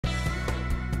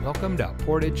Welcome to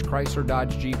Portage Chrysler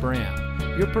Dodge Jeep Ram,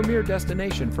 your premier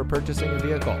destination for purchasing a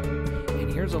vehicle.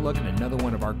 And here's a look at another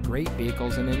one of our great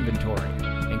vehicles in inventory,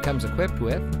 and comes equipped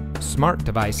with smart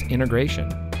device integration,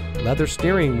 leather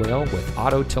steering wheel with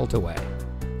auto tilt-away,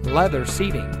 leather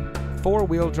seating,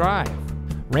 4-wheel drive,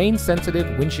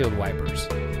 rain-sensitive windshield wipers,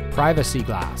 privacy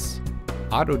glass,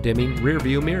 auto-dimming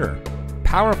rear-view mirror,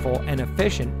 powerful and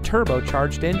efficient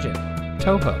turbocharged engine,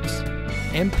 tow hooks,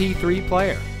 MP3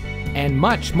 player, and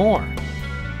much more.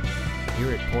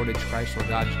 Here at Portage Chrysler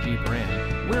Dodge Jeep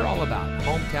Ram, we're all about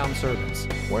hometown service,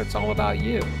 where it's all about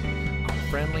you. Our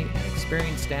friendly and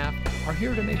experienced staff are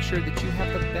here to make sure that you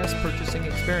have the best purchasing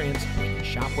experience when you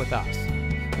shop with us.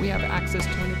 We have access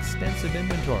to an extensive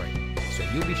inventory, so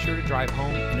you'll be sure to drive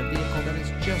home in a vehicle that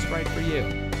is just right for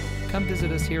you. Come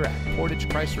visit us here at Portage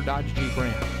Chrysler Dodge Jeep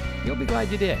Ram. You'll be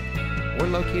glad you did. We're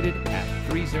located at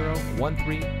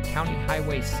 3013 County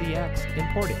Highway CX in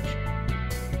Portage.